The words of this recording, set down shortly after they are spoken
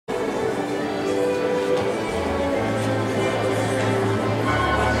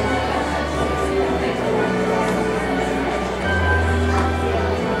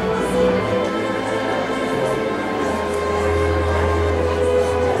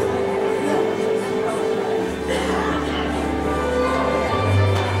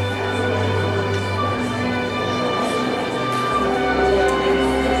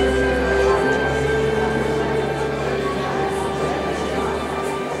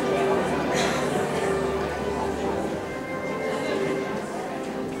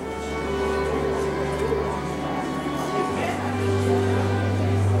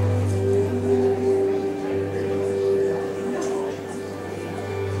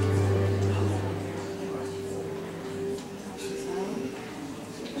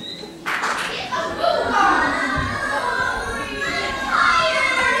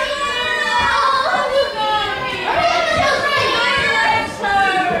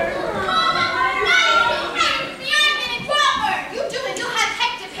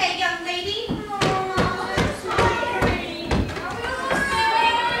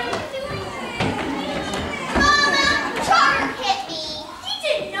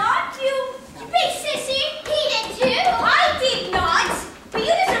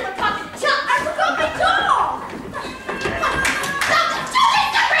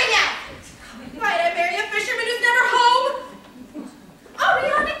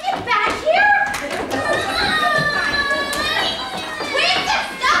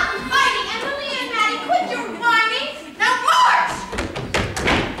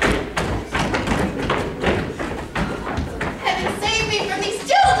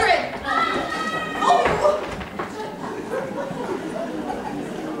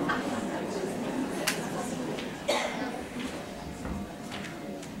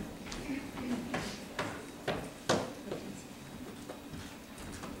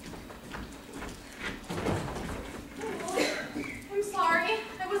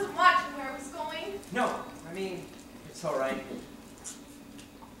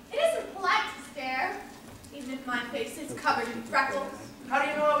How do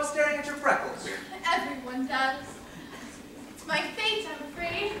you know I was staring at your freckles? Everyone does. It's my fate, I'm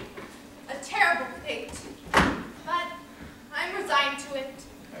afraid. A terrible fate. But I'm resigned to it.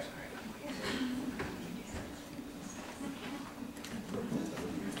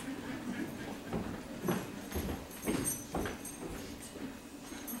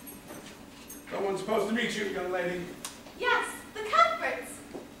 Someone's supposed to meet you, young lady. Yes, the Cuthberts.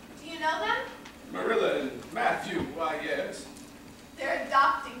 Do you know them? Marilla and Matthew, why, yes. They're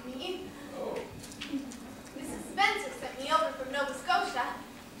adopting me. Oh. Mrs. Spencer sent me over from Nova Scotia.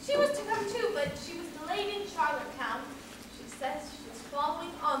 She was to come too, but she was delayed in Charlottetown. She says she was following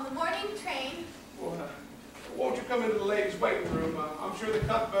on the morning train. Well, won't you come into the ladies' waiting room? I'm sure the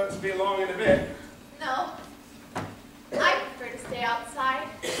Cuthberts will be along in a bit. No. I prefer to stay outside.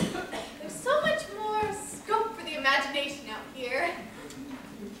 There's so much more scope for the imagination out here.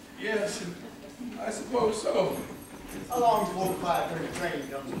 Yes, I suppose so. How long before the 5:30 train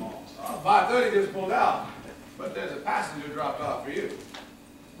comes along? 5:30 just pulled out, but there's a passenger dropped off for you.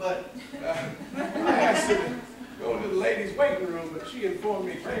 But I asked her to go into the ladies' waiting room, but she informed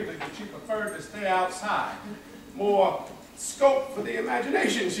me bravely that she preferred to stay outside. More scope for the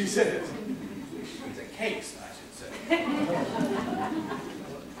imagination, she says. It's a case, I should say.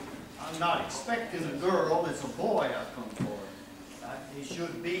 I'm not expecting a girl. It's a boy I've come for. He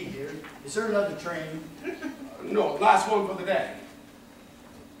should be here. Is there another train? No, last one for the day.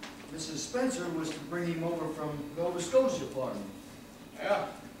 Mrs. Spencer was to bring him over from Nova Scotia, pardon. Yeah,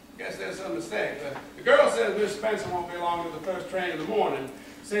 guess there's some mistake. The girl says Miss Spencer won't be along to the first train in the morning,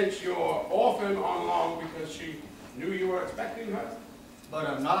 since you're off and on long because she knew you were expecting her. But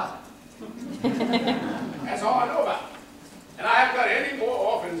I'm not. That's all I know about. And I haven't got any more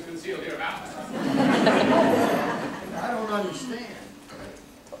orphans concealed hereabouts. I don't understand.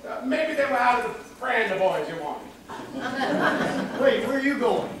 Maybe they were out of the brand of boys you wanted. Wait, where are you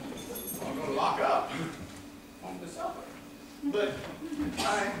going? I'm going to lock up. On the supper. But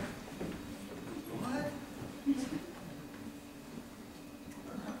I... What?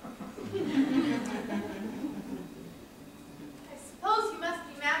 I suppose you must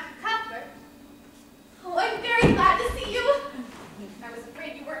be Matthew Cuthbert. Oh, I'm very glad to see you. I was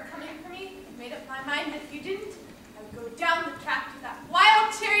afraid you weren't coming for me. I made up my mind that if you didn't, I would go down the track to that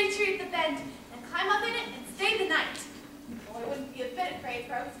wild cherry tree at the bend and climb up in it and stay the night. Well, I wouldn't be a bit afraid,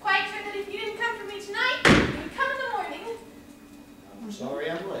 for I was quite sure that if you didn't come for me tonight, you would come in the morning. I'm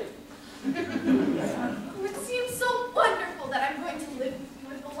sorry I'm late. Oh, it seems so wonderful that I'm going to live with you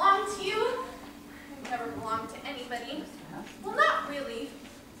and belong to you. I've never belonged to anybody. Well, not really.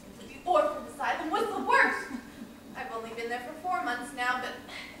 The orphan asylum was the worst. I've only been there for 4 months now, but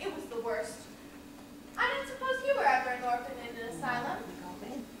it was the worst. I didn't suppose you were ever an orphan in an asylum.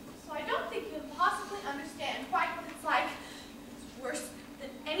 So I don't think you can possibly understand quite what it's like. It's worse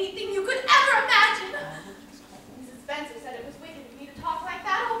than anything you could ever imagine. Mrs. Spencer said it was wicked of me to talk like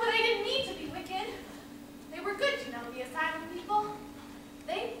that. Oh, but I didn't need to be wicked. They were good, you know, the asylum people.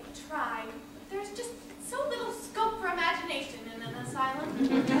 They tried, but there's just so little scope for imagination in an asylum.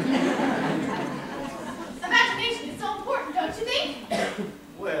 Imagination is so important, don't you think?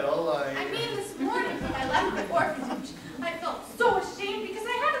 Well, I mean, this morning when I left the orphanage, I felt so ashamed because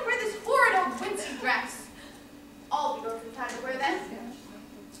I had to wear this horrid old wincey dress. All the orphans had to wear that.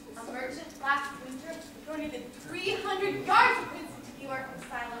 A merchant last winter donated 300 yards of wincey to the orphan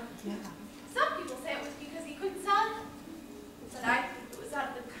asylum. Some people say it was because he couldn't sell it, but I think it was out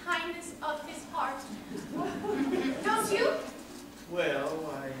of the kindness of his heart. Don't you? well,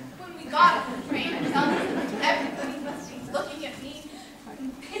 When we got off the train, I felt that everybody must be looking at me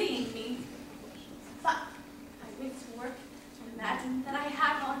and pitying me. But I went to work and imagined that I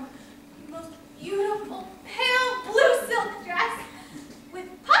had on the most beautiful, pale blue silk dress with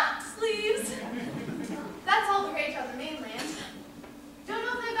puffed sleeves. That's all the rage on the mainland. Don't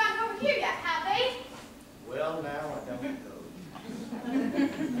know if they've gotten over here yet, have they? well, now I don't know.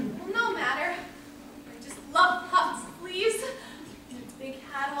 Well, no matter. I just love puffed sleeves. And a big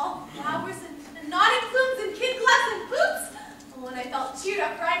hat, all flowers and naughty plumes and kid gloves and boots. Oh, and I felt cheered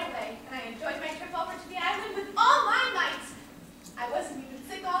up right away. And I enjoyed my trip over to the island with all my might. I wasn't even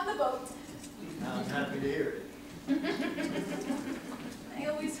sick on the boat. I'm happy to hear it. I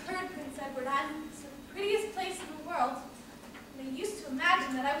always heard Prince Edward Island was the prettiest place in the world. And I used to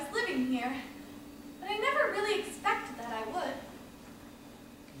imagine that I was living here. But I never really expected that I would.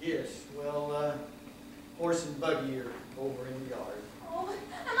 Yes, well, horse and buggy are over in the yard. Oh,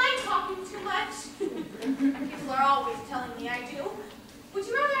 am I talking too much? People are always telling me I do. Would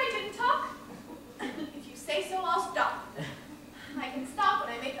you rather I didn't talk? If you say so, I'll stop. I can stop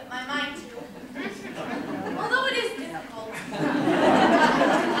when I make up my mind to. Although it is difficult.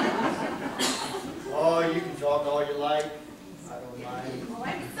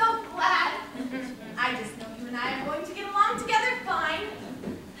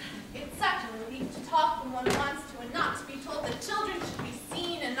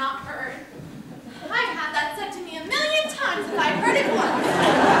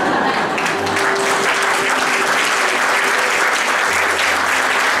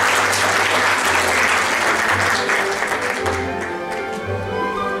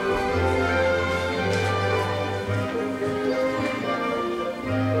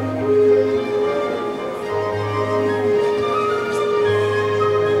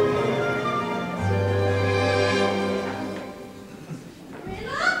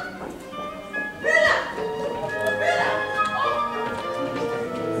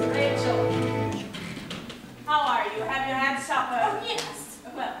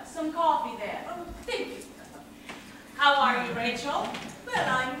 Well,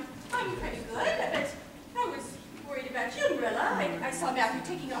 I'm pretty good, but I was worried about you, Marilla. I saw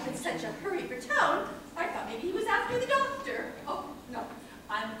Matthew taking off in such a hurry for town. I thought maybe he was after the doctor. Oh, no.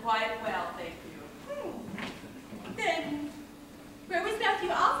 I'm quite well, thank you. Then, where was Matthew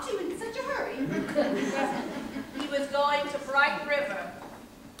off to in such a hurry? He was going to Bright River.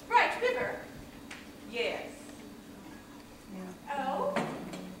 Bright River. Yes. Oh?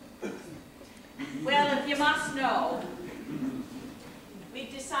 Well, if you must know,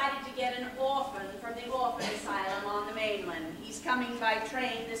 we've decided to get an orphan from the orphan asylum on the mainland. He's coming by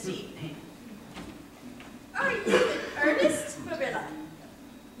train this evening. Are you in earnest, Marilla?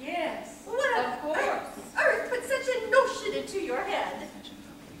 Yes, What of course. Earth put such a notion into your head?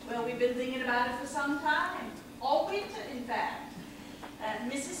 Well, we've been thinking about it for some time. All winter, in fact.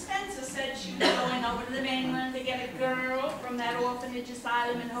 Mrs. Spencer said she was going over to the mainland to get a girl from that orphanage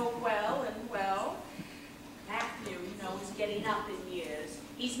asylum in Hopewell, and well, Matthew, you know, is getting up in years.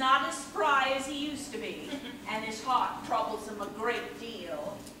 He's not as spry as he used to be, and his heart troubles him a great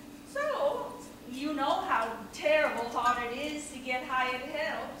deal. So, you know how terrible hard it is to get hired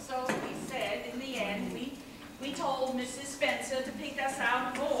help, so we said, in the end, we told Mrs. Spencer to pick us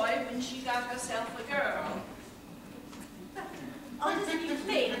out a boy when she got herself a girl. I'll just be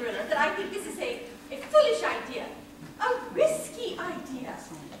plain, Marilla, that I think this is a foolish idea, a risky idea.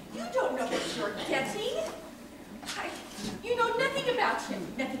 You don't know what you're getting. You know nothing about him,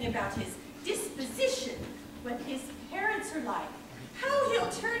 nothing about his disposition, what his parents are like, how he'll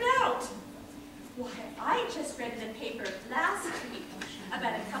turn out. Why, I just read in the paper last week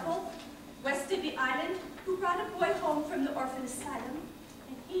about a couple west of the island who brought a boy home from the orphan asylum,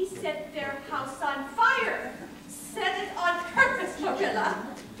 and he set their house on fire. Set it on purpose, Marilla.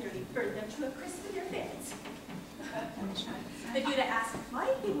 Nearly burned them to a crisp in their beds. If you'd have asked my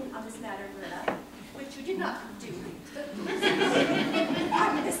opinion on this matter, Marilla, which you did not do,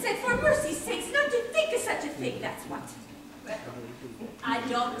 I would have said, for mercy's sakes, not to think of such a thing, that's what. Well, I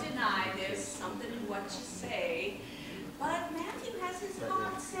don't deny there's something in what you say, but Matthew has his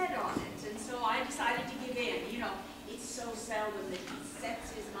heart set on it, and so I decided to give in. You know, it's so seldom that he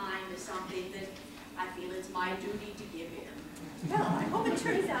sets his mind to something that I feel it's my duty to give in. Well, I hope it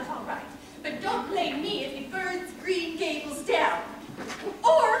turns out all right. But don't blame me if he burns Green Gables down.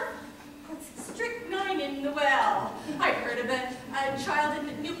 Or puts strychnine in the well. I've heard of a child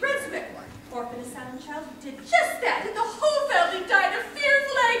in New Brunswick, orphan asylum child, who did just that, and the whole family died of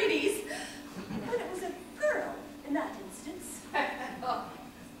fearful agonies. But it was a girl in that instance.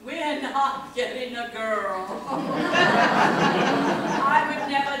 We're not getting a girl. I would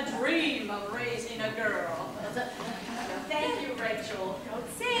never dream of raising a girl. Thank you, Rachel. Don't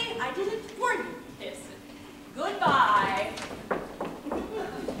say I didn't warn you. Yes. Goodbye.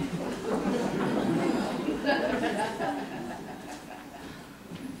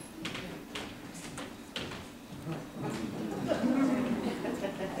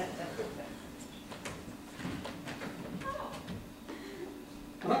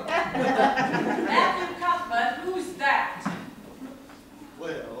 Matthew Cuthbert, who's that?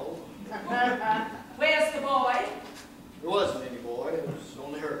 Well, Where's the boy? there wasn't any boy, it was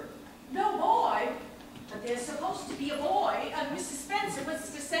only her. No boy. But there's supposed to be a boy, and Mrs. Spencer was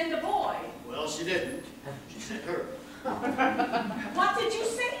to send a boy. Well, she didn't. She sent her. What did you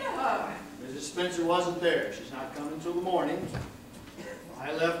say to her? Mrs. Spencer wasn't there. She's not coming until the morning.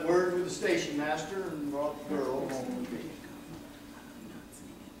 I left word with the station master and brought the girl home with me.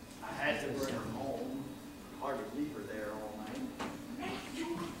 I had to bring her home. Hardly leave her there all night.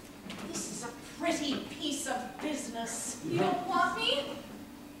 Matthew, this is a pretty piece of business. You don't want me?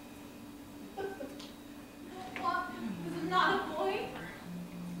 You don't want me because I'm not a boy?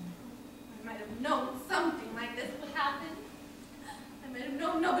 I might have known something like this would happen. I might have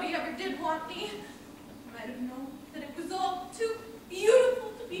known nobody ever did want me. I might have known that it was all too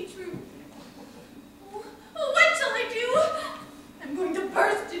beautiful to be true. Oh, what shall I do? I'm going to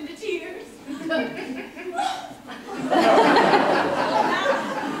burst into tears.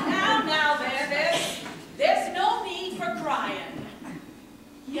 Now, there's no need for crying.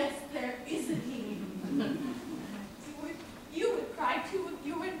 Yes, there is a need. You would cry too if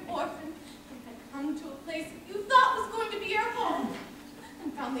you were an orphan and had come to a place you thought was going to be your home,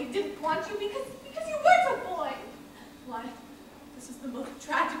 and found they didn't want you because you weren't a boy. Why, this is the most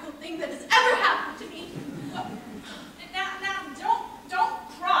tragical thing that has ever happened to me. Now, don't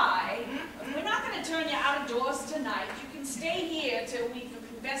cry. We're not going to turn you out of doors tonight. You can stay here till we've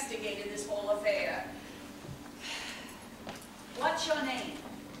investigated this whole affair. What's your name?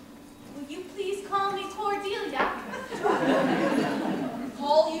 Will you please call me Cordelia?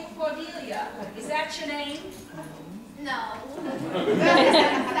 Call you Cordelia. Is that your name? No, that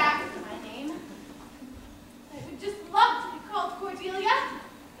isn't exactly my name. I would just love to be called Cordelia.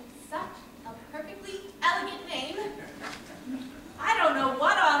 It's such a perfectly elegant name. I don't know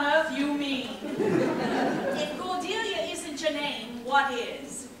what on earth you mean. If Cordelia isn't your name, what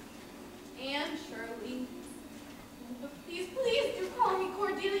is? Anne Shirley. But please, please do call me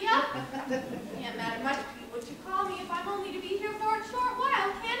Cordelia. It can't matter much to you what you call me if I'm only to be here for a short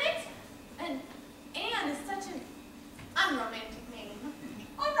while, can it? And Anne is such an unromantic name.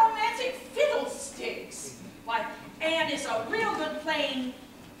 Unromantic fiddlesticks. Why, Anne is a real good, plain,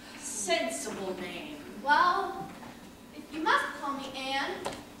 sensible name. Well, if you must call me Anne,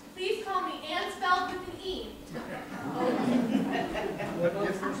 please call me Anne spelled with an E. What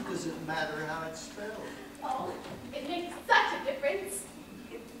difference does it matter how it's spelled? Oh, it makes such a difference.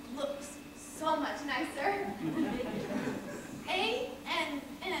 It looks so much nicer.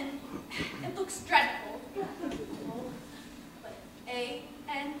 A-N-N, it looks dreadful. Oh, but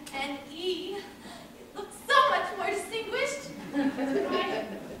A-N-N-E, it looks so much more distinguished. Right?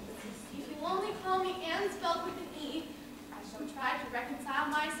 If you only call me Anne spelled with an E, I shall try to reconcile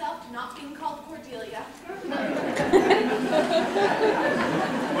myself to not being called Cordelia.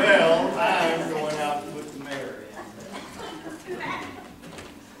 Well, I'm going out to put the mayor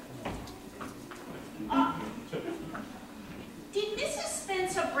Did Mrs.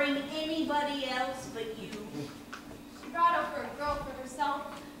 Spencer bring anybody else but you? She brought over a girl for herself.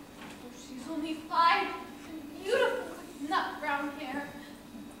 She's only 5 and beautiful with nut brown hair.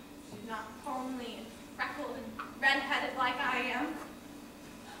 She's not homely and freckled and red-headed like I am.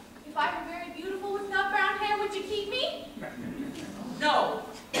 If I were very beautiful with nut brown hair, would you keep me? No.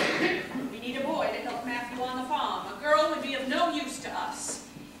 We need a boy to help Matthew on the farm. A girl would be of no use to us.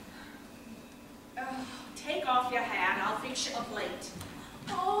 Take off your hat. I'll fix you a plate.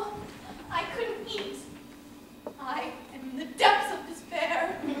 Oh, I couldn't eat. I am in the depths of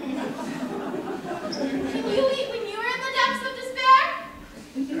despair. Can you eat when you are in the depths of despair?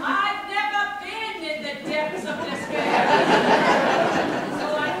 I've never been in the depths of despair. So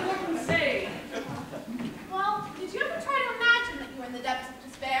I couldn't say. Well, did you ever try to imagine that you were in the depths of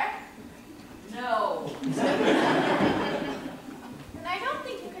despair? No. And I don't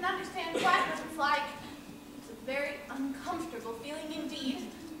think you can understand quite what it's like. It's a very uncomfortable feeling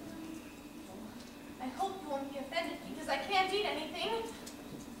indeed. I hope you won't be offended because I can't eat anything.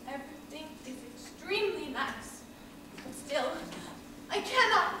 Everything is extremely nice. But still, I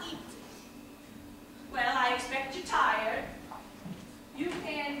cannot eat. Well, I expect you're tired. You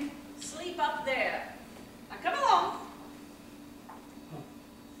can sleep up there. Now come along.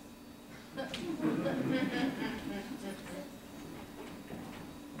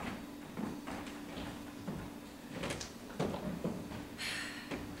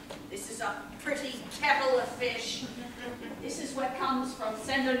 This is a pretty kettle of fish. This is what comes from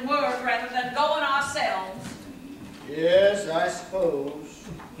sending word rather than going ourselves. Yes, I suppose.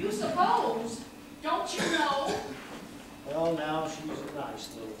 You suppose? Don't you know? Well, now, she's a nice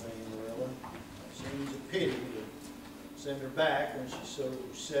little thing, Marilla. Seems a pity to send her back when she's so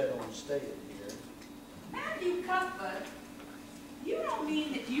set on staying here. Matthew Cuthbert, you don't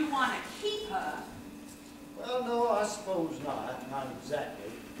mean that you want to keep her. Well, no, I suppose not. Not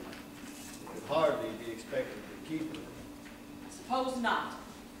exactly. We could hardly be expected to keep her. Suppose not.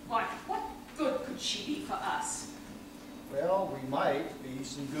 Why, what good could she be for us? Well, we might be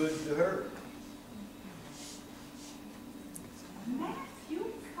some good to her. Matthew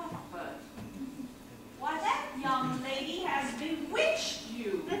Cuthbert. Why, that young lady has bewitched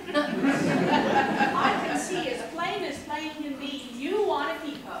you. I can see as plain can be, you want to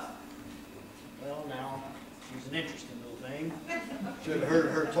keep her. Well, now, she's an interesting little thing. Should have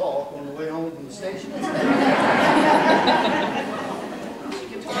heard her talk on the way home from the station. She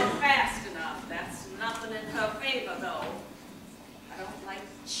can talk fast enough. That's nothing in her favor, though. I don't like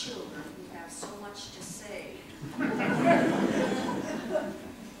children who have so much to say.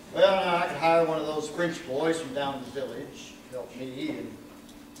 Well, now, I could hire one of those French boys from down in the village to help me, and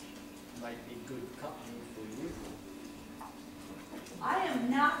might be good company for you. I am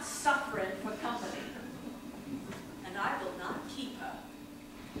not suffering for company, and I will not keep her.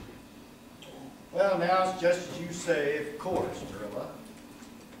 Well, now, it's just as you say, of course, Marilla.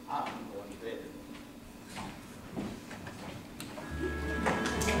 I'm going to bed.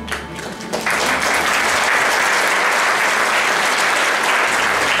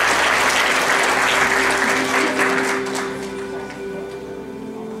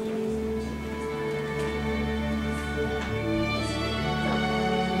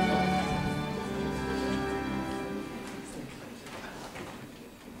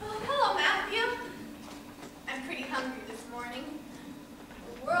 Oh, hello, Matthew. I'm pretty hungry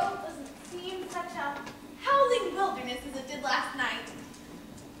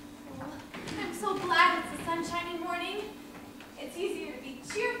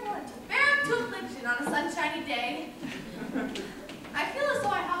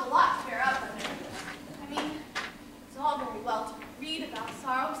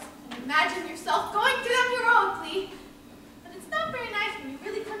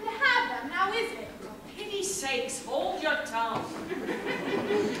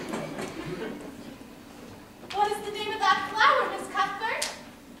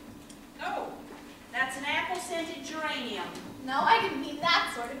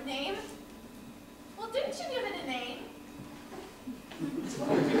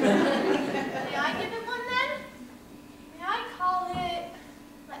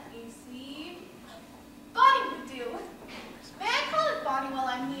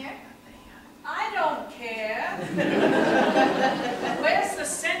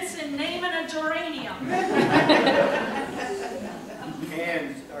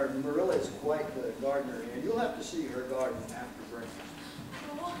Marilla is quite the gardener, and you'll have to see her garden after breakfast.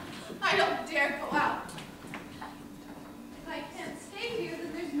 Oh, I don't dare go out. If I can't stay here,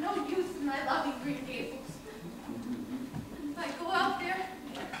 then there's no use in my loving Green Gables. If I go out there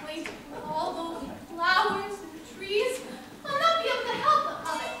and acquaint with all those flowers and trees, I'll not be able to help but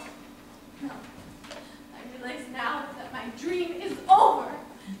love it. No, I realize now that my dream is over.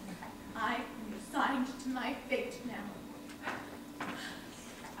 I am resigned to my fate now.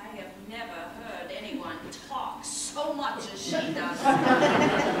 I have never heard anyone talk so much as she does.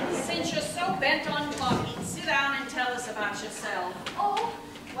 Since you're so bent on talking, sit down and tell us about yourself. Oh,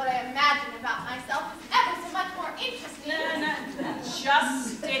 what I imagine about myself is ever so much more interesting. No,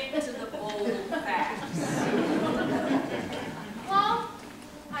 just stick to the bold facts. Well,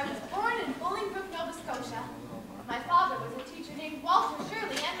 I was born in Bolingbroke, Nova Scotia. My father was a teacher named Walter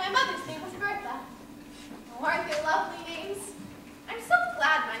Shirley, and my mother's name was Bertha. Oh, aren't they lovely names? I'm so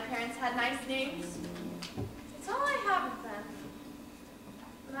glad my parents had nice names. It's all I have of them.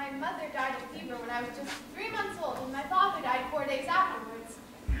 My mother died of fever when I was just 3 months old, and my father died 4 days afterwards.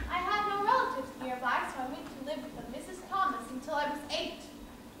 I had no relatives nearby, so I went to live with a Mrs. Thomas until I was 8.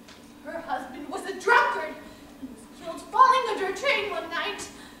 Her husband was a drunkard and was killed falling under a train one night.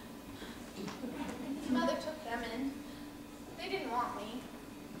 His mother took them in. They didn't want me.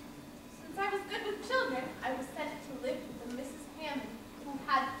 Since I was good with children, I was sent to live with a Mrs. Hammond, who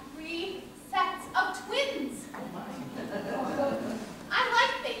had 3 sets of twins. I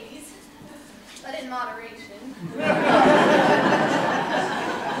like babies, but in moderation.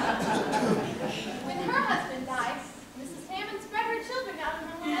 When her husband died, Mrs. Hammond spread her children out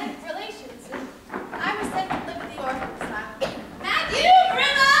among her relations, and I was sent to live at the orphan asylum. Matthew!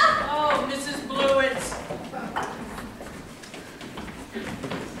 Marilla! Oh, Mrs. Blewett.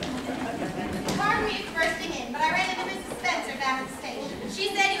 Pardon me for bursting in, but I ran into Mrs. Spencer down at the station.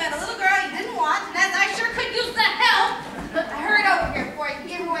 She said you had a little girl you didn't want, and as I sure could use the help, I hurried over here before you could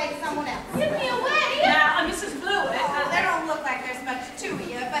give her away to someone else. Give me away! Now, Mrs. Blewett. There don't look like there's much to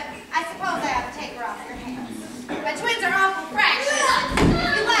you, but I suppose I ought to take her off your hands. My twins are awful fractious. If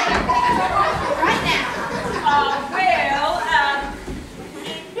you like, I'm going to take her off right now.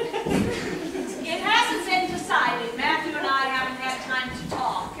 It hasn't been decided. Matthew and I haven't had time to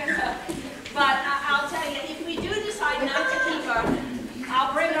talk. But I'll tell you, if we do decide not to keep her,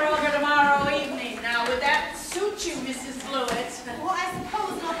 I'll bring her over tomorrow evening. Now, would that suit you, Mrs. Blewett? Well, I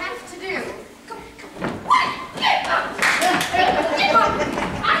suppose it'll have to do. What? Get up! Get up!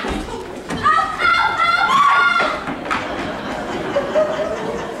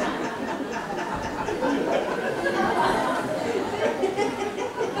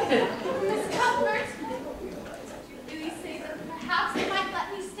 Miss Cuthbert, did you really say that perhaps you might let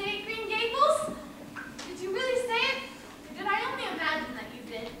me stay at Green Gables? Did you really say it? Or did I only imagine that you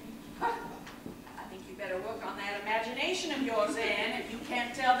did? I think you better work on that imagination of yours, Anne, if you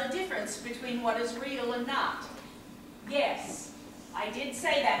can't tell the difference between what is real and not. Yes, I did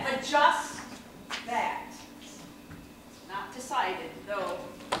say that, but just that. Not decided, though.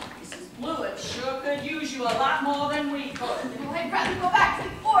 Mrs. Blewett sure could use you a lot more than we could. Oh, I'd rather go back to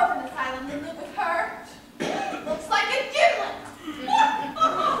the orphan asylum than live with her. Looks like a gimlet.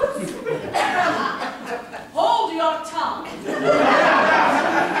 Hold your tongue and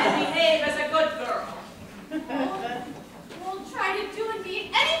behave as a good girl. We'll try to do and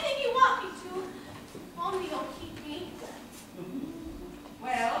be anything you want me to. If only you'll keep me.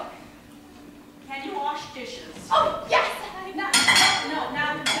 Well, can you wash dishes? Oh, yes!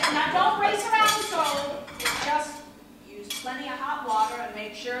 Now don't race around so. Just use plenty of hot water and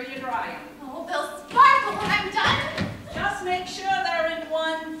make sure you dry them. Oh, they'll sparkle when I'm done. Just make sure they're in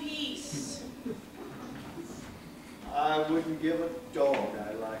one piece. I wouldn't give a dog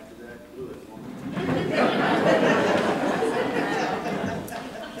I liked to that Blewett woman.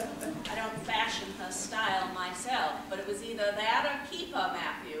 I don't fashion her style myself, but it was either that or keep her,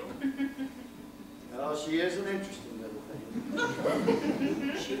 Matthew. Well, she is an interesting little thing.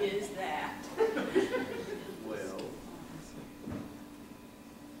 She is that. Well,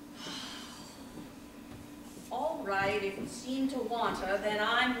 All right, if you seem to want her, then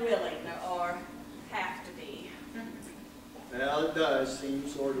I'm willing, or have to be. well, it does seem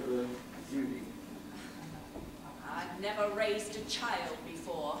sort of a duty. I've never raised a child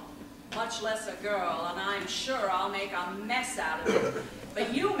before, much less a girl, and I'm sure I'll make a mess out of it.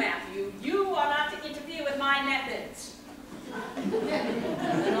 But you, Matthew, you are not to interfere with my methods.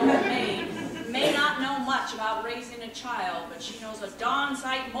 An old maid may not know much about raising a child, but she knows a darn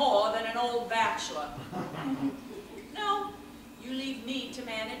sight more than an old bachelor. No, you leave me to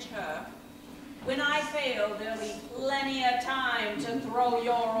manage her. When I fail, there'll be plenty of time to throw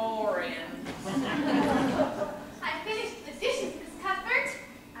your oar in. I finished the dishes, Miss Cuthbert.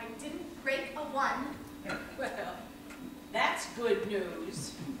 I didn't break a one. Well, that's good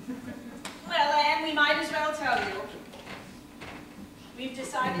news. Well, Anne, we might as well tell you. We've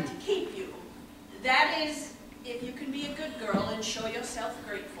decided to keep you. That is, if you can be a good girl and show yourself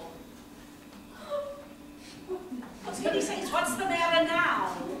grateful. What's what's the matter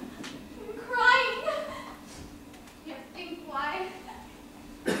now? I'm crying. Can't think why.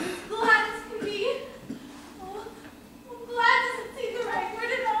 Glad as can be. Oh, glad doesn't seem the right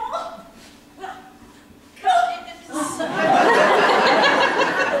word at all.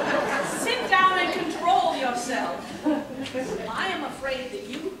 Sit down and control yourself. I am afraid that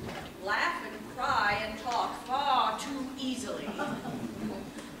you laugh and cry and talk far too easily.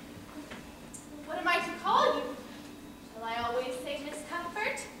 What am I to call you? Shall I always say Miss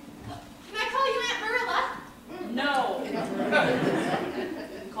Cuthbert? Can I call you Aunt Marilla? No. You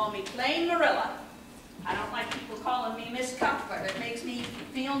can call me plain Marilla. I don't like people calling me Miss Cuthbert. It makes me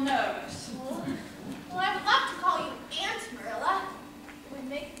feel nervous. Well, I would love to call you Aunt Marilla. It would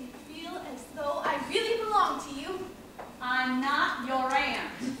make me feel as though I really belong to you. I'm not your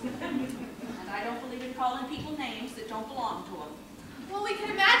aunt. And I don't believe in calling people names that don't belong to them. Well, we can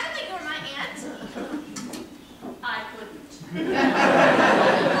imagine that you're my aunt. I couldn't. Do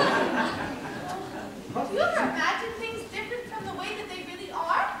you ever imagine things different from the way that they really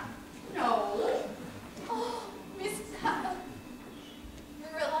are? No. Oh, Miss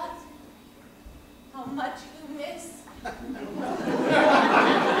Marilla, how much you miss.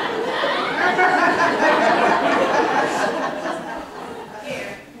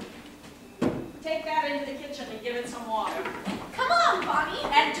 Here. Take that into the kitchen and give it some water. Come on, Bonnie.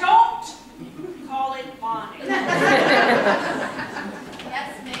 And don't call it Bonnie.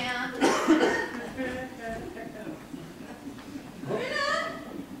 Yes, ma'am. Marilla!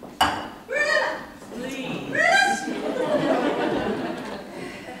 Marilla! Please. I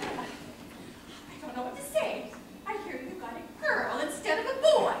don't know what to say. I hear you got a girl instead of a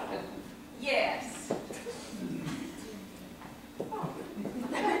boy. Yes. Oh,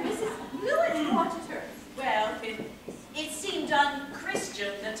 I heard Mrs. Lewis wanted her. Well, it seemed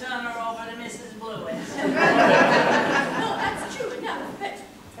unchristian to turn her over to Mrs. Blewett. No, that's true enough, but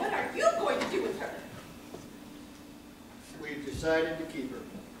what are you going to do with her? We've decided to keep her.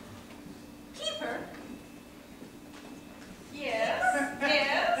 Keep her? Yes,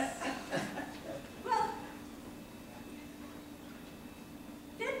 yes. Well,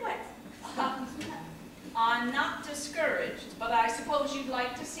 then what? I'm not discouraged, but I suppose you'd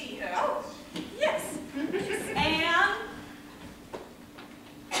like to see her. Oh, yes. Anne?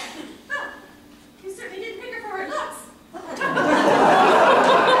 Well, you certainly didn't pick her for her looks.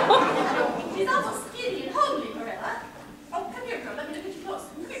 She's awful skinny and homely, Marilla. Oh, come here, girl. Let me look at you close.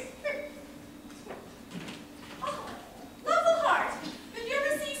 Come here. Oh, lovely heart. Did you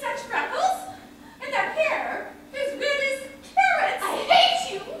ever see such freckles? And that hair is red as carrots. I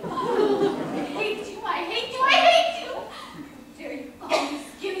hate you. I hate you. I hate you. I hate you. How dare you call me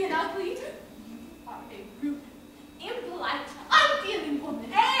skinny and ugly? You are a rude, impolite, unfeeling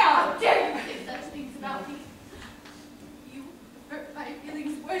woman. How dare you say such things about me? You hurt my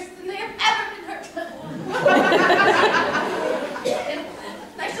feelings worse than they have ever been hurt before. And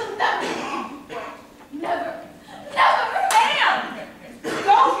I shall never forgive you for it. Never. Never. Anne!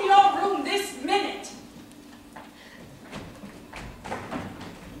 Go to your room this minute.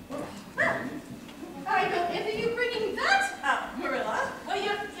 I don't envy you bringing that up, Marilla. Well,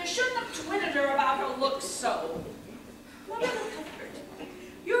 you shouldn't have twitted her about her looks so. Marilla Cuthbert,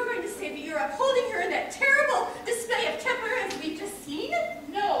 you're going to say that you're upholding her in that terrible display of temper as we've just seen?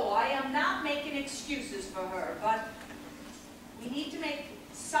 No, I am not making excuses for her, but we need to make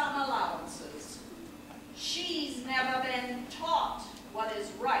some allowances. She's never been taught what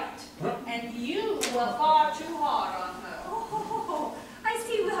is right, and you were far too hard on her. Oh, I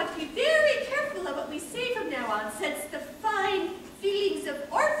see we'll have to be very careful of what we say from now on, since the fine feelings of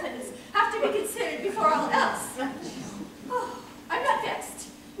orphans have to be considered before all else. Oh, I'm not vexed.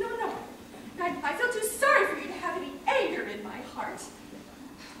 No, no. I feel too sorry for you to have any anger in my heart.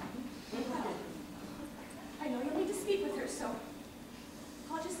 Well, I know you'll need to speak with her, so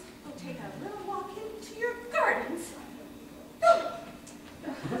I'll just go take a little walk into your gardens.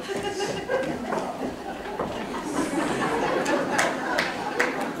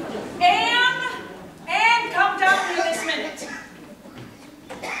 Anne, come down here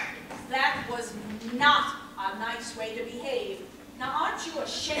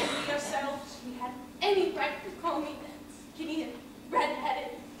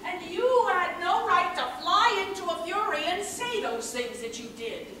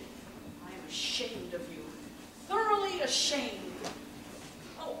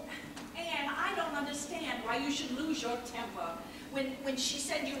She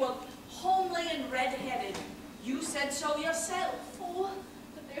said you were homely and red-headed. You said so yourself. Oh,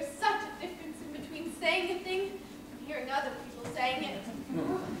 but there's such a difference in between saying a thing and hearing other people saying it.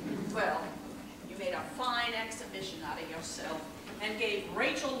 Well, you made a fine exhibition out of yourself and gave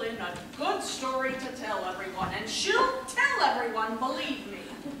Rachel Lynn a good story to tell everyone, and she'll tell everyone, believe me.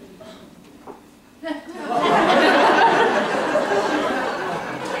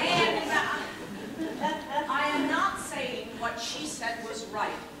 And I am not saying what she said was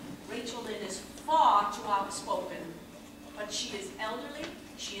right. Rachel Lynn is far too outspoken, but she is elderly,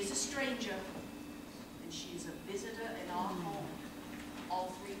 she is a stranger, and she is a visitor in our home.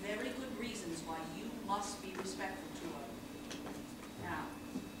 All three very good reasons why you must be respectful to her. Now,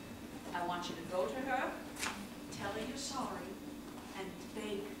 I want you to go to her, tell her you're sorry, and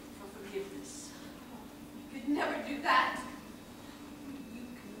beg for forgiveness. You could never do that. You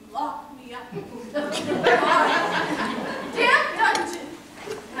can lock me up. Damn dungeon.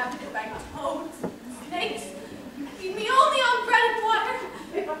 Have to go back to toads, snakes. Feed me only on bread and water,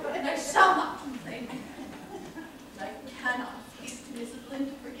 and I shall not complain. I cannot speak to Mrs. Lynn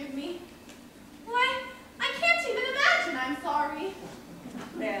to forgive me. Why, I can't even imagine I'm sorry.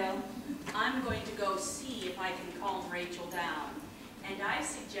 Well, I'm going to go see if I can calm Rachel down. And I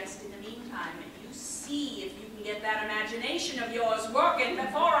suggest in the meantime that you see if you can get that imagination of yours working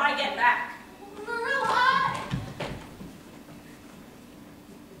before I get back. Marilla!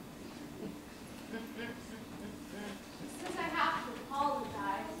 Since I have to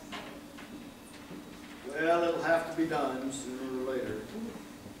apologize. Well, it'll have to be done sooner or later.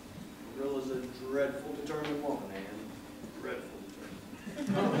 Marilla's a dreadful determined woman, Anne. Dreadful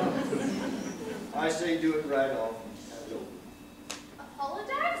determined. I say do it right off and have it over.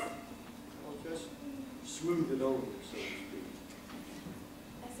 Apologize? Well, just smooth it over, so to speak.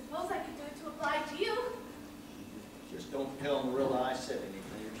 I suppose I could do it to oblige you. Just don't tell Marilla I said anything.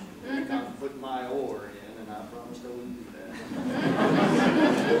 I think I'm putting my oar in, and I promised I wouldn't do that.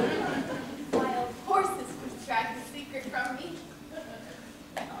 Wild horses would drag the secret from me.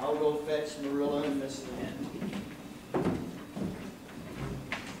 I'll go fetch Marilla and Miss Lynn.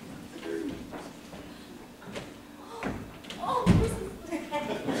 Oh, Mrs. Lynn.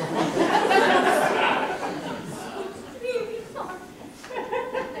 Really sorry.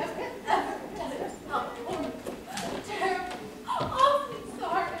 Never, ever done it. Oh, terrible. Awfully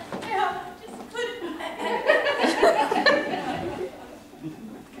sorry. I just couldn't.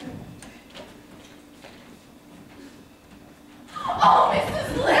 Oh, Mrs.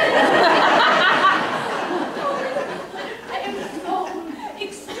 Lynn! Oh, Mrs. Lynn, I am so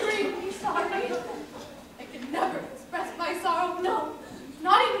extremely sorry. I could never express my sorrow, no,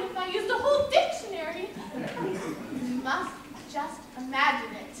 not even if I used a whole dictionary. You must just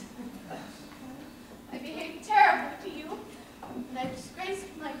imagine it. I behaved terribly to you, and I disgraced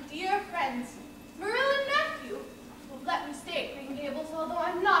my dear friends, Marilla and Matthew, who have let me stay at Green Gables, although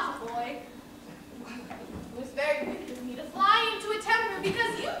I'm not a boy. It was very wicked of me to fly into a temper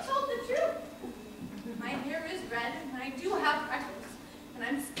because you told the truth. My hair is red, and I do have freckles, and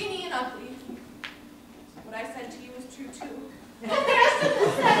I'm skinny and ugly. What I said to you was true, too. But I shouldn't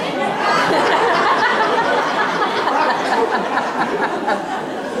have said it.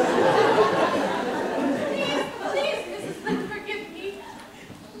 Please, Mrs. Lynn, forgive me.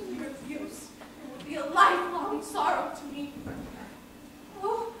 Your abuse will be a lifelong sorrow to me.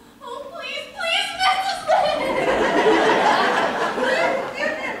 Oh, please, Mrs. Lynn!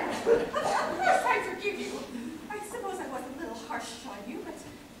 Of course I forgive you. I suppose I was a little harsh on you, but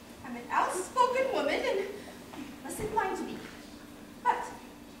I'm an outspoken woman and you must incline to me. But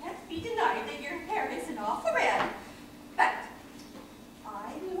it can't be denied that your hair isn't awful red. But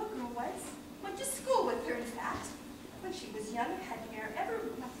I knew a girl once, went to school with her in fact. When she was young, had hair ever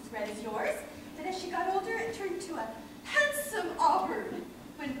not as red as yours, and as she got older, it turned to a handsome auburn.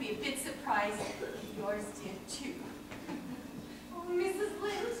 Wouldn't be a bit surprised if yours did too. Oh, Mrs.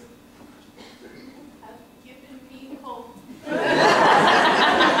 Lynn, you have given me hope.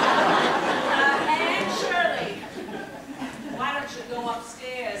 And Shirley, why don't you go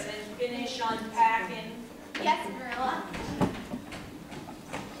upstairs and finish unpacking? Yes, Marilla.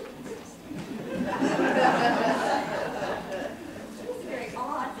 She's a very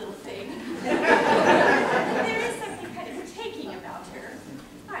odd little thing. There is something kind of taking about her.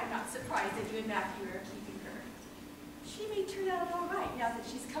 I'm not surprised that you and Matthew are keeping her. She may turn out all right now that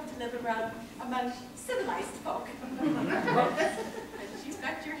she's come to live around among civilized folk. And she's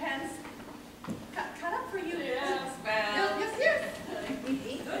got your hands cut up for you. Yes, well. Yes.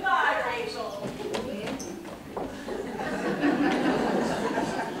 Goodbye, Rachel.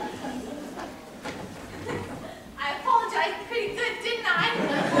 I apologized pretty good, didn't I?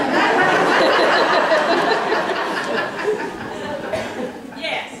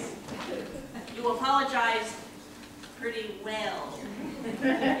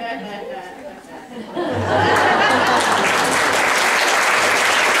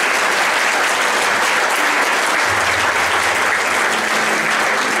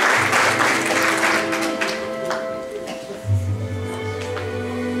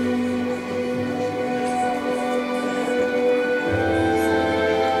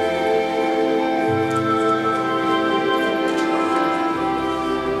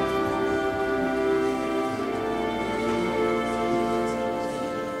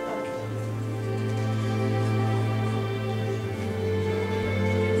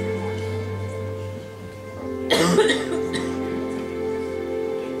 Daisy,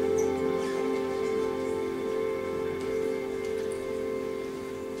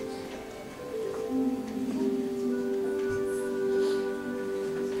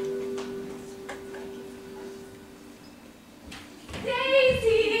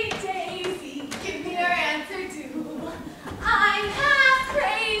 Daisy, give me your answer too. I'm half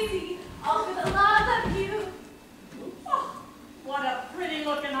crazy over the love of you. Oh, what a pretty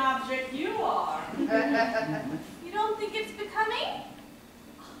looking object you are. You don't think it's becoming?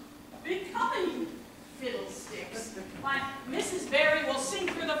 Becoming fiddlesticks. Why, Mrs. Berry will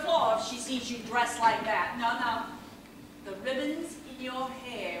sink through the floor if she sees you dressed like that. No, no. The ribbons in your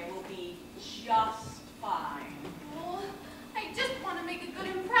hair will be just fine. Oh, I just want to make a good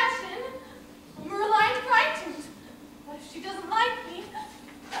impression. Marilla, I'm frightened. What if she doesn't like me?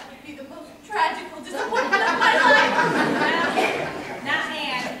 That would be the most tragical disappointment of my life. Now,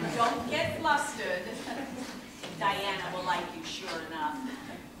 Anne, don't get flustered. Diana will like you sure enough.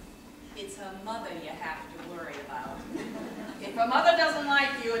 It's her mother you have to worry about. If her mother doesn't like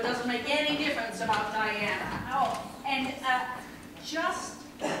you, it doesn't make any difference about Diana. Oh, and just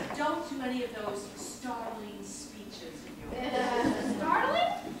don't do any of those startling speeches of yours.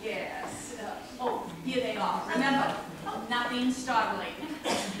 Startling? Yes. Oh, here they are. Remember, nothing startling.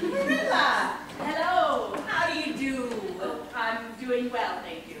 Marilla, Hello. how do you do? I'm doing well,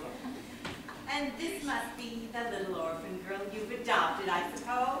 thank you. And this must be the little orphan girl you've adopted, I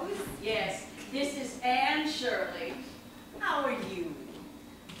suppose? Yes, this is Anne Shirley. How are you?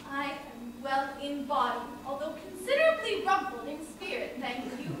 I am well in body, although considerably rumpled in spirit, thank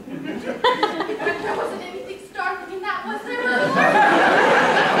you. There wasn't anything startling in that, was there, my lord?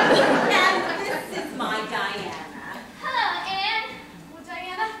 And this is my Diana. Hello, Anne. Well,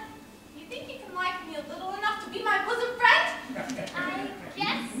 Diana, you think you can like me a little enough to be my bosom friend? I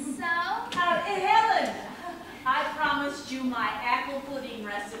guess so. Helen, I promised you my apple pudding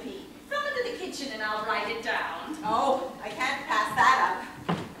recipe. Come into the kitchen and I'll write it down. Oh, I can't pass that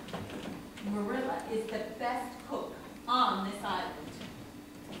up. Marilla is the best cook on this island.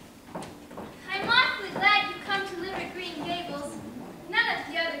 I'm awfully glad you come to live at Green Gables. None of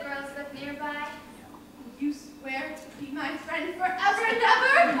the other girls live nearby. You swear to be my friend forever and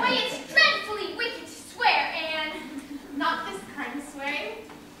ever? Why, it's dreadfully wicked to swear, Anne. Not this kind of swearing.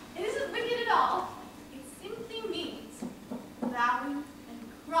 It isn't wicked at all. It simply means vowing and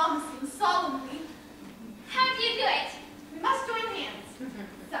promising solemnly. How do you do it? We must join hands.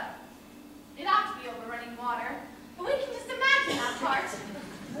 So, it ought to be over running water, but we can just imagine that part.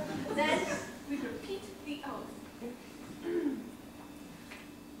 Then we repeat the oath.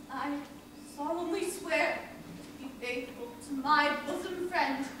 I solemnly swear to be faithful to my bosom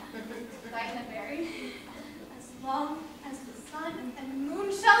friend, Diana Berry, as long as the sun and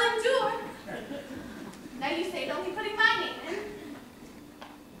moon shall endure. Now you say it, only putting my name in.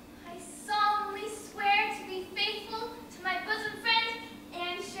 I solemnly swear to be faithful to my bosom friend,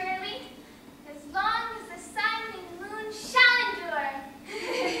 Anne Shirley, as long as the sun and moon shall endure.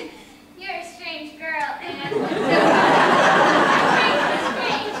 You're a strange girl, Anne.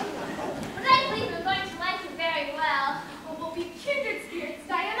 Strange. But I believe you're going to like it very well. Oh, we'll be kindred spirits,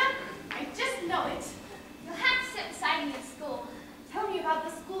 Diana. I just know it. You'll have to sit beside me at school. Tell me about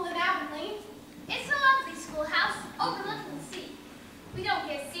the school in Avonlea. It's a lovely schoolhouse overlooking the sea. We don't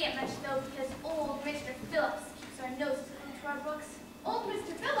get to see it much, though, because old Mr. Phillips keeps our noses glued to our books. Old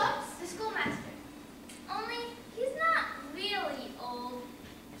Mr. Phillips? The schoolmaster. Only, he's not really old.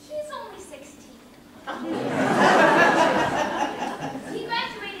 He's only 16. He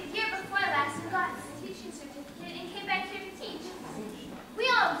graduated year before last and got his teaching certificate and came back here to teach. We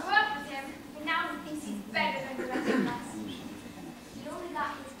all grew up with him, and now he thinks he's better than the rest of us. He only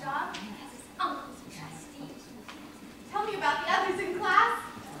got his job because his uncle's a trustee. Tell me about the others in class.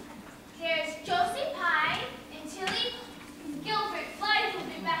 There's Josie Pye and Tilly. Gilbert Blythe will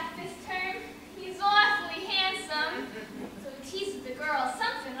be back this term. He's awfully handsome. So he teases the girls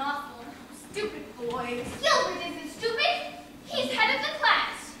something awful. Stupid boys. Gilbert isn't stupid. He's head of the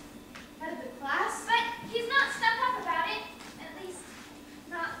class. Head of the class? But he's not stuck up about it. At least,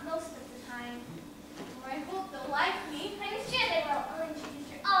 not most of the time. Or I hope they'll like me. I'm sure they will. I'll introduce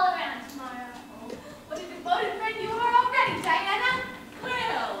you all around tomorrow. Oh, what a devoted friend you are already, Diana.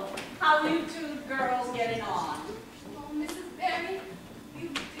 Well, how you two girls getting on? Oh, Mrs. Berry, you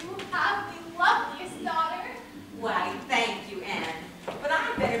do have the loveliest daughter. Why, thank you, Anne. But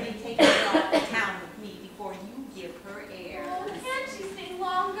I'd better be taking her off to town with me before you give her airs. Oh, can't she stay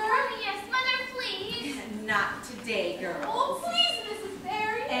longer? Oh, yes, Mother, please. Not today, girls. Oh, please, Mrs.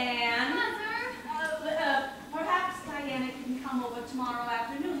 Berry. Anne? Mother. Perhaps Diana can come over tomorrow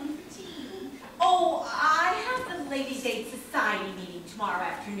afternoon for tea. Oh, I have the Ladies' Aid Society meeting tomorrow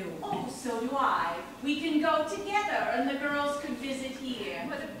afternoon. Oh, so do I. We can go together and the girls could visit here.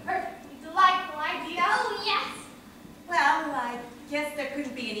 What a perfectly delightful idea. Oh, yes. Well, I guess there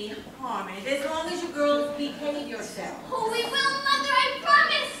couldn't be any harm in it, as long as you girls behave yourselves. Oh, we will, Mother, I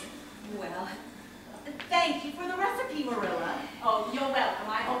promise. Well, thank you for the recipe, Marilla. Oh, you're welcome.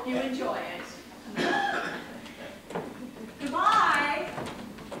 I hope you enjoy it. Goodbye.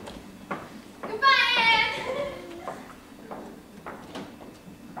 Goodbye, Anne.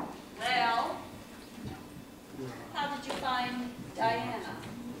 Well, how did you find Diana?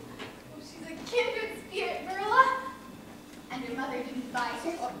 Oh, she's a kindred spirit, Marilla. And your mother didn't buy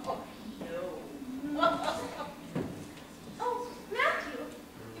her. No. Oh, Matthew,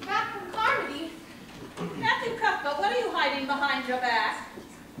 you're back from Carmody. Matthew Cuthbert, what are you hiding behind your back?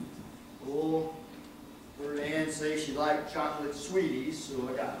 Oh, heard Ann say she liked chocolate sweeties, so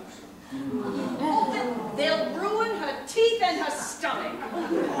I got her some. Oh, they'll ruin her teeth and her stomach.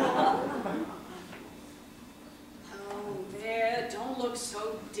 Oh, there, don't look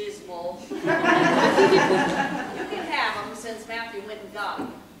so dismal. You can have them since Matthew went and got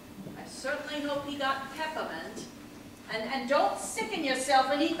them. I certainly hope he got peppermint. And don't sicken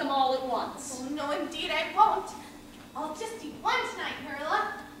yourself and eat them all at once. Oh, no, indeed I won't. I'll just eat one tonight,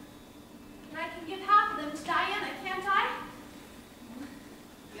 Marilla. And I can give half of them to Diana, can't I?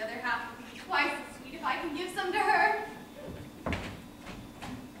 The other half will be twice as sweet if I can give some to her.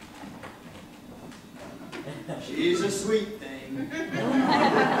 She's a sweet thing.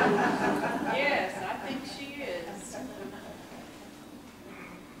 Yes, I think she is.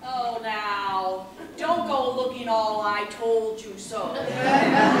 Oh, now, don't go looking all I told you so.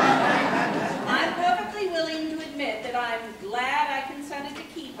 I'm perfectly willing to admit that I'm glad I consented to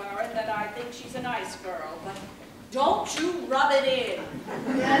keep her and that I think she's a nice girl, but don't you rub it in.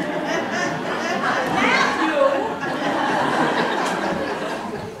 Matthew!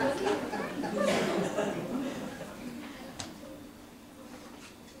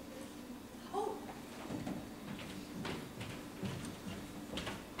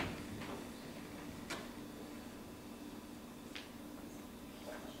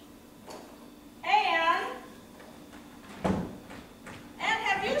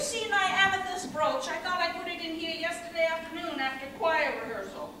 I thought I put it in here yesterday afternoon after choir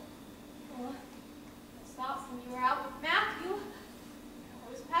rehearsal. Well, I saw it when you were out with Matthew.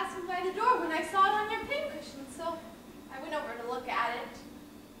 I was passing by the door when I saw it on your pincushion, so I went over to look at it.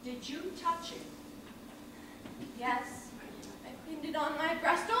 Did you touch it? Yes. I pinned it on my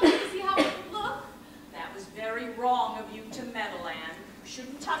breast only to see how it would look. That was very wrong of you to meddle, Anne. You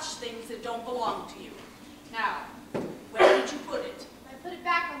shouldn't touch things that don't belong to you. Now, where did you put it? I put it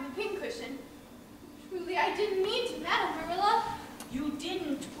back on the pincushion. Truly, I didn't mean to meddle, Marilla. You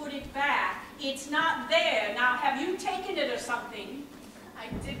didn't put it back. It's not there. Now, have you taken it or something? I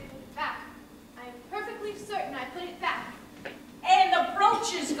did put it back. I am perfectly certain I put it back. And the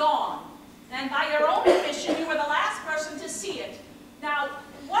brooch is gone. And by your own admission, you were the last person to see it. Now,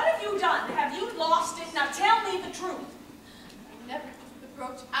 what have you done? Have you lost it? Now, tell me the truth. I never took the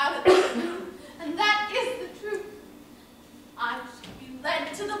brooch out of this room, and that is the truth. I should be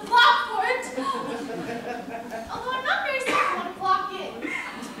led to the block for it. Although I'm not very certain what a block is.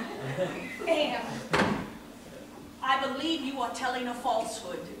 Anne, I believe you are telling a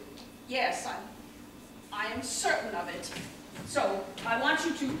falsehood. Yes, I am certain of it. So, I want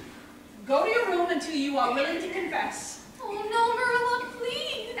you to go to your room until you are willing to confess. Oh no, Marilla,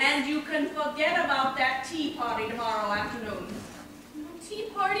 please. And you can forget about that tea party tomorrow afternoon. No tea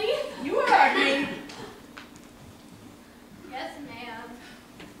party? You heard me. Yes, ma'am.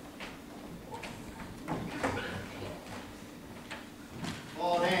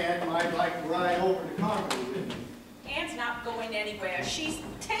 Oh, Ann might like to ride over to Carmody with me. Anne's not going anywhere. She's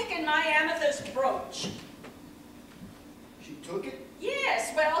taken my amethyst brooch. She took it?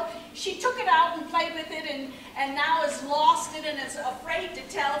 Yes, well, she took it out and played with it and now has lost it and is afraid to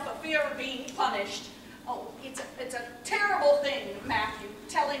tell for fear of being punished. Oh, it's a terrible thing, Matthew,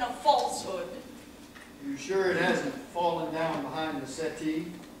 telling a falsehood. You sure it hasn't fallen down behind the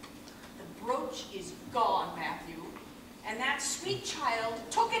settee? The brooch is gone, Matthew, and that sweet child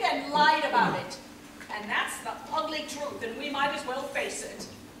took it and lied about it. And that's the ugly truth, and we might as well face it.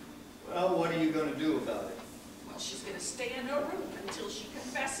 Well, what are you going to do about it? Well, she's going to stay in her room until she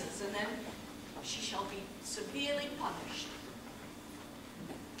confesses, and then she shall be severely punished.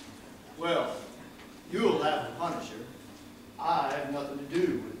 Well, you'll have to punish her. I have nothing to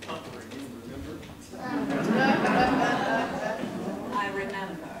do with upbringing, remember? I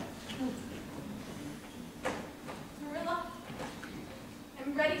remember. Marilla,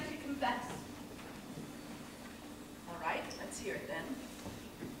 I'm ready to confess. Let's hear it then.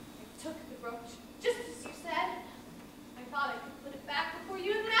 I took the brooch, just as you said. I thought I could put it back before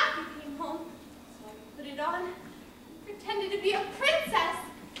you and Matthew came home. So I put it on, pretended to be a princess,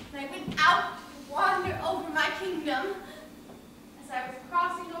 and I went out to wander over my kingdom. As I was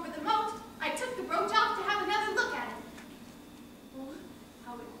crossing over the moat, I took the brooch off to have another look at it. Oh,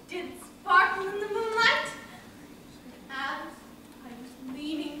 how it did sparkle in the moonlight. As I was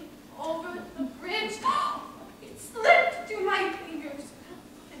leaning over the bridge, it slipped through my fingers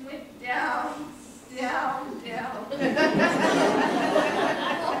and went down, down, down.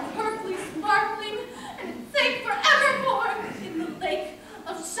 All purply sparkling, and it sank forevermore in the lake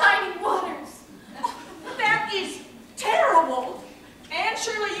of shining waters. That is terrible. Anne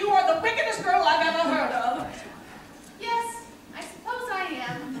Shirley, you are the wickedest girl I've ever heard of. Yes, I suppose I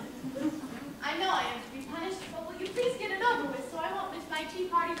am. I know I am to be punished, but will you please get it over with so I won't miss my tea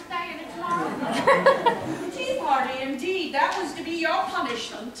party with Diana tomorrow? Tea party, indeed. That was to be your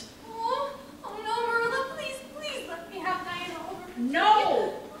punishment. Oh no, Marilla, please, please let me have Diana over for tea.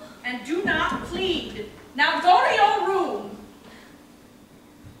 No, and do not plead. Now go to your room.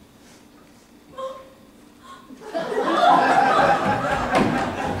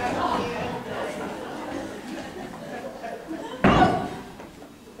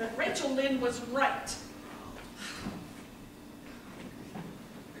 Rachel Lynde was right.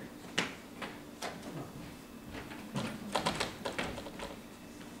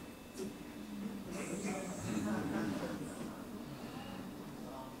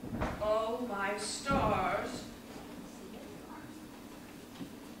 Oh, my stars.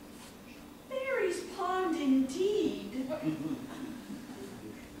 Fairy's Pond indeed.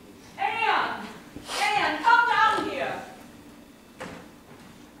 Anne! Anne, come down here.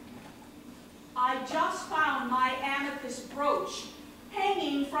 I just found my amethyst brooch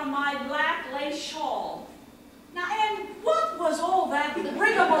hanging from my black lace shawl. Now, Anne, what was all that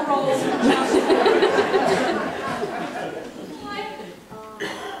rigmarole just Why,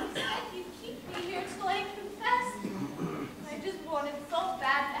 you keep me here till I confess. I just wanted so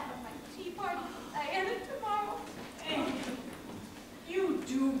bad to have my tea party with Diana tomorrow. Anne, you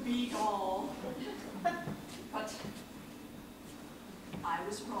do beat all. But I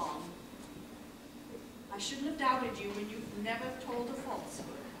was wrong. I shouldn't have doubted you when you've never told a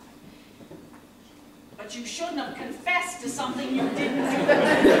falsehood. But you shouldn't have confessed to something you didn't do.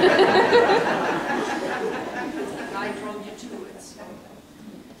 I drove you to it, so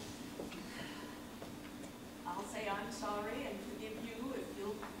I'll say I'm sorry and forgive you if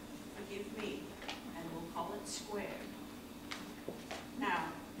you'll forgive me, and we'll call it square.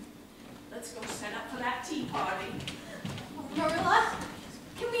 Now, let's go set up for that tea party. Marilla,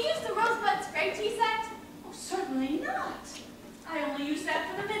 can we use the rosebud spray tea set? Oh, certainly not. I only use that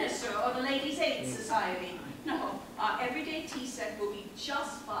for the minister or the Ladies' Aid Society. No, our everyday tea set will be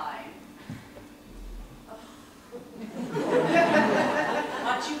just fine.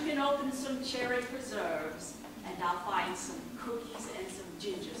 But you can open some cherry preserves, and I'll find some cookies and some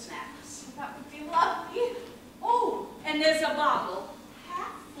ginger snaps. That would be lovely. Oh, and there's a bottle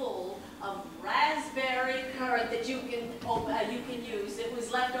half full of raspberry currant that you can use. It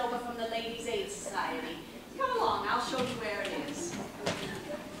was left over from the Ladies' Aid Society. Come along, I'll show you where it is.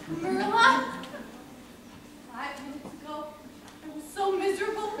 Marilla,